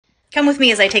Come with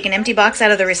me as I take an empty box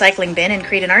out of the recycling bin and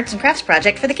create an arts and crafts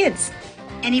project for the kids.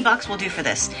 Any box will do for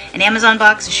this. An Amazon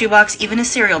box, a shoe box, even a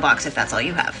cereal box if that's all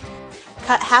you have.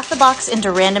 Cut half the box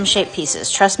into random shaped pieces.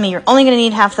 Trust me, you're only going to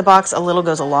need half the box. A little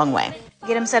goes a long way.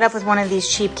 Get them set up with one of these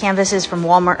cheap canvases from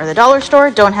Walmart or the dollar store.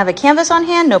 Don't have a canvas on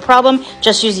hand? No problem.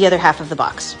 Just use the other half of the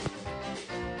box.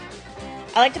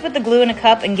 I like to put the glue in a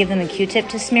cup and give them a Q-tip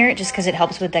to smear it just because it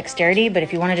helps with dexterity, but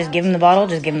if you want to just give them the bottle,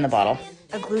 just give them the bottle.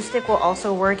 A glue stick will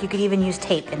also work. You could even use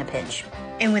tape in a pinch.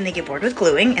 And when they get bored with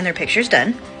gluing and their picture's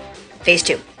done, phase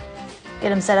 2. Get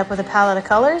them set up with a palette of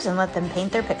colors and let them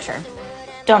paint their picture.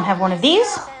 Don't have one of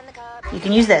these? You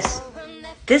can use this.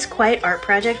 This quiet art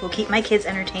project will keep my kids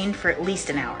entertained for at least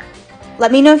an hour.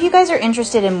 Let me know if you guys are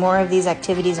interested in more of these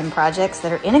activities and projects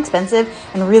that are inexpensive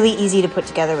and really easy to put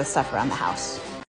together with stuff around the house.